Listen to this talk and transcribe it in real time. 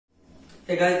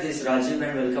Hey guys, this is Rajiv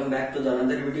and welcome back to the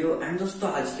another video। And दोस्तों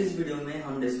आज की इस video में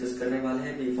हम डिस्कस करने वाले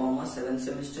हैं बी फार्मा 7th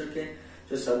सेमेस्टर के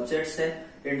जो सब्जेक्ट्स है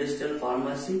इंडस्ट्रियल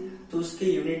फार्मेसी, तो उसके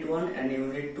यूनिट 1 एंड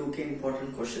यूनिट 2 के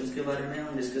इम्पोर्टेंट क्वेश्चंस के बारे में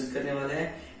हम डिस्कस करने वाले हैं।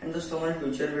 एंड दोस्तों हमारे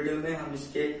फ्यूचर वीडियो में हम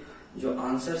इसके जो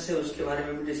आंसर्स है उसके बारे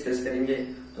में भी डिस्कस करेंगे।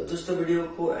 तो दोस्तों वीडियो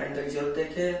को एंड तक जरूर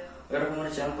देखें। अगर हमारे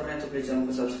चैनल पर हैं तो प्लीज चैनल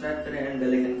को सब्सक्राइब करें एंड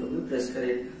बेल आइकन को भी प्रेस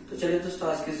करें। तो चलिए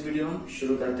दोस्तों आज की इस वीडियो हम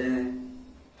शुरू करते हैं।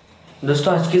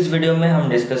 दोस्तों आज की इस वीडियो में हम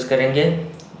डिस्कस करेंगे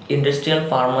industrial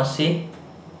pharmacy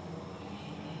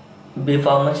B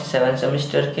pharmacy 7th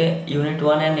semester के यूनिट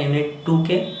 1 एंड यूनिट 2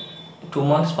 के 2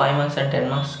 मार्क्स 5 मार्क्स एंड 10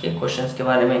 मार्क्स के क्वेश्चंस के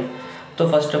बारे में। तो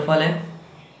फर्स्ट ऑफ ऑल है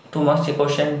 2 मार्क्स के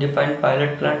question, define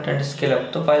pilot plant and scale up.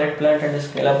 तो pilot plant and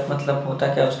scale up मतलब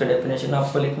होता क्या, उसका डेफिनेशन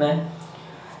आपको लिखना है।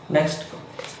 Next,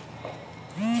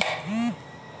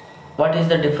 what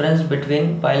is the difference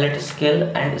between pilot scale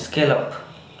and scale up?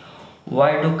 Why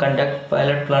do conduct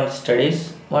pilot plant studies?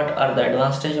 What are the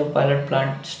advantages of pilot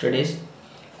plant studies?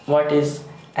 What is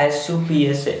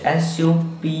SUPSA?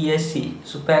 SUPSC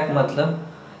SUPAC मतलब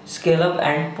scale up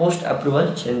and post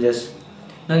approval changes।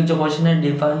 Next जो question है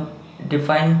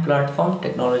define platform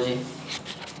technology.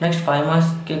 Next 5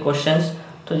 marks के questions,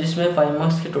 तो जिसमें 5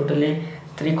 marks के totally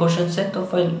 3 questions है। तो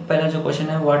पहला जो क्वेश्चन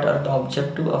है what are the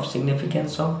objective of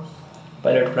significance of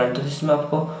pilot plant, तो जिसमें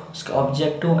आपको उसका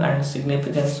objective and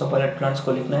significance of pilot plants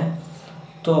को लिखना है।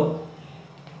 तो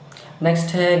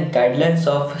नेक्स्ट है गाइडलाइंस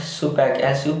ऑफ सुपैक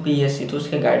SUPSC, तो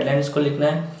उसके गाइडलाइंस को लिखना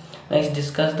है। Next,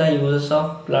 discuss the uses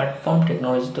of platform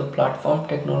technology, तो प्लेटफॉर्म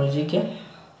टेक्नोलॉजी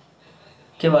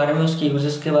के बारे में, उसके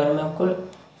यूजेस के बारे में आपको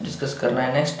डिस्कस करना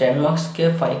है। नेक्स्ट 10 मार्क्स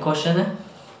के 5 क्वेश्चन है।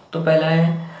 तो पहला है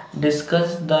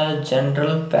discuss the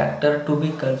general factor to be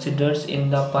considered in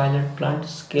the pilot plant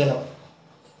scale up.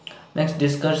 Next,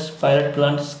 discuss pilot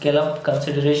plant scale up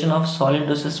consideration of solid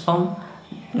dosage form.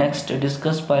 Next,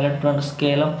 discuss pilot plant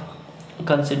scale up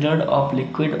considered of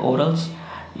liquid orals.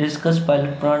 Discuss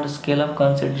pilot plant scale up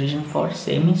consideration for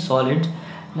semi solid.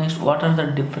 Next, what are the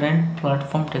different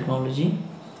platform technology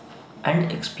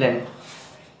and explain।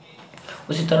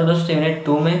 उसी तरह दोस्तों unit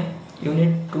 2 में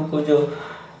unit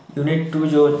 2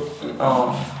 जो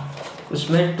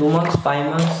उसमें 2 marks 5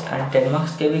 marks and 10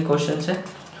 marks के भी question है,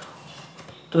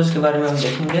 तो इसके बारे में हम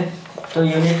देखेंगे। तो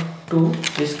यूनिट 2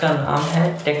 जिसका नाम है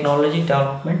टेक्नोलॉजी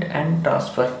डेवलपमेंट एंड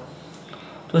ट्रांसफ़र,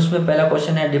 तो उसमें पहला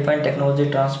क्वेश्चन है define technology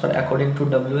transfer according to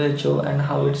WHO and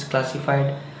how it's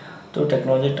classified. तो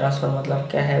टेक्नोलॉजी ट्रांसफ़र मतलब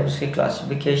क्या है, उसकी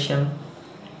क्लासिफिकेशन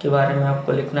के बारे में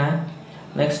आपको लिखना है।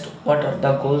 Next, what are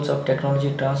the goals of technology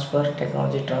transfer,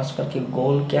 technology transfer की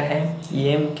गोल क्या है,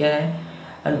 एम क्या है।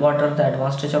 And what are the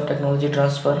advantage of technology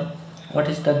transfer, what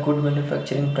is the good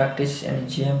manufacturing practice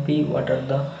and GMP, what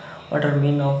are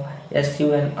mean of SU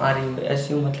and RU।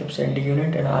 SU मतलब sending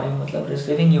unit and RU मतलब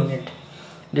receiving unit।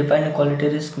 define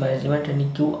quality risk management and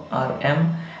QRM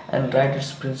and write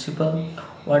its principle।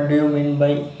 what do you mean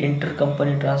by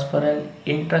intercompany transfer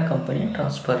and intra-company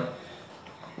transfer।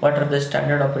 what are the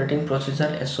standard operating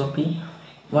procedure SOP।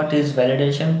 what is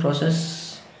validation process,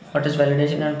 what is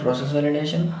validation and process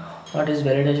validation, what is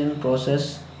validation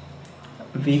process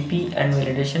VP and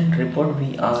validation report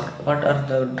VR। what are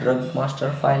the drug master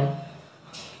file,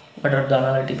 what are the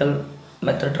analytical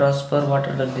method transfer, what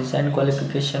are the design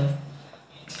qualification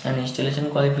and installation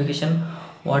qualification,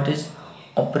 what is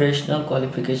operational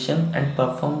qualification and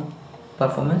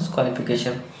performance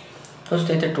qualification। तो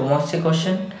दोस्तों ये 2 marks के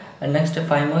question and next है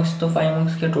 5 marks. तो 5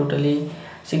 marks के totally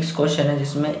 6 question है,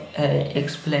 जिसमें है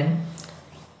explain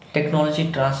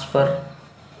technology transfer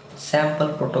sample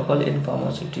protocol इन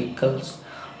फार्मास्यूटिकल्स।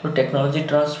 तो टेक्नोलॉजी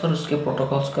ट्रांसफ़र उसके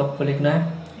प्रोटोकॉल्स को आपको लिखना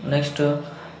है। Next,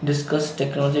 discuss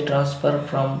technology transfer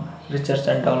from research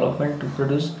and development to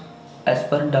produce as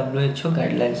per WHO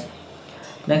guidelines.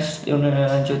 Next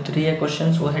जो 3 है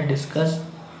क्वेश्चन वो है discuss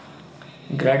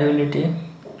ग्रेजुअलिटी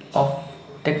of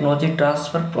technology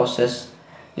transfer process,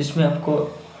 जिसमें आपको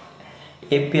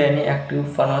API ने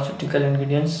active pharmaceutical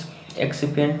ingredients,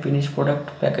 excipient, finish product,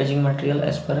 packaging material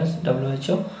as per as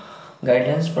WHO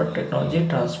guidelines for technology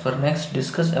transfer। next,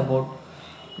 discuss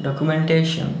about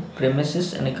documentation, premises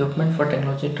and equipment for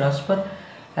technology transfer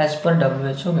as per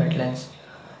WHO guidelines।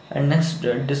 and next,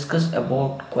 discuss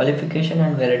about qualification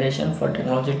and validation for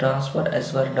technology transfer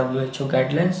as per WHO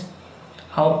guidelines,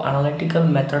 how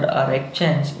analytical method are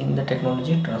exchanged in the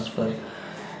technology transfer।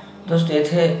 दोस्तों ये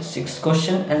थे 6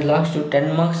 question and last जो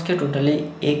 10 marks के totally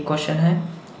 1 question है,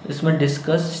 इसमें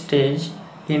discuss stage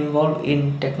involve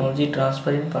in technology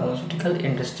transfer in pharmaceutical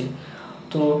industry.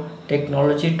 तो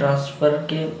technology transfer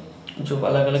के जो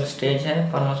अलग अलग स्टेज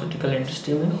है फार्मास्यूटिकल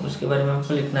इंडस्ट्री में, उसके बारे में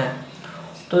आपको लिखना है।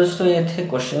 तो दोस्तों ये थे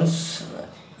questions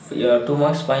 2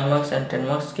 marks 5 marks and 10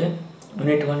 marks के।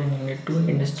 Unit 1 and unit 2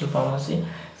 industrial pharmacy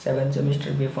 7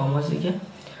 semester B pharmacy के।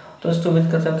 तो दोस्तों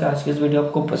उम्मीद करता हूँ कि आज की इस वीडियो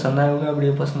आपको पसंद आया होगा।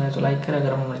 वीडियो पसंद आए तो लाइक करें,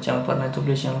 अगर हमारे चैनल पर नए तो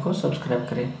प्लीज़ चैनल को सब्सक्राइब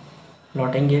करें।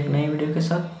 लौटेंगे एक नई वीडियो के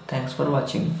साथ। Thanks for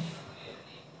watching.